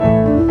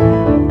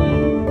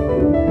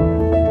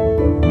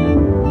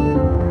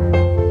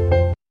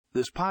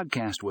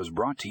podcast was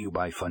brought to you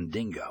by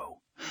Fundingo.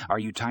 Are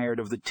you tired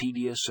of the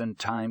tedious and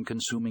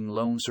time-consuming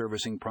loan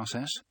servicing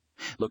process?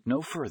 Look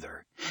no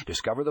further.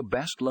 Discover the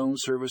best loan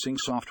servicing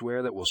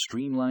software that will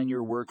streamline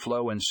your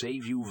workflow and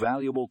save you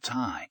valuable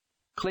time.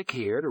 Click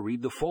here to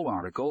read the full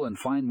article and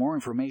find more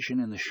information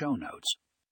in the show notes.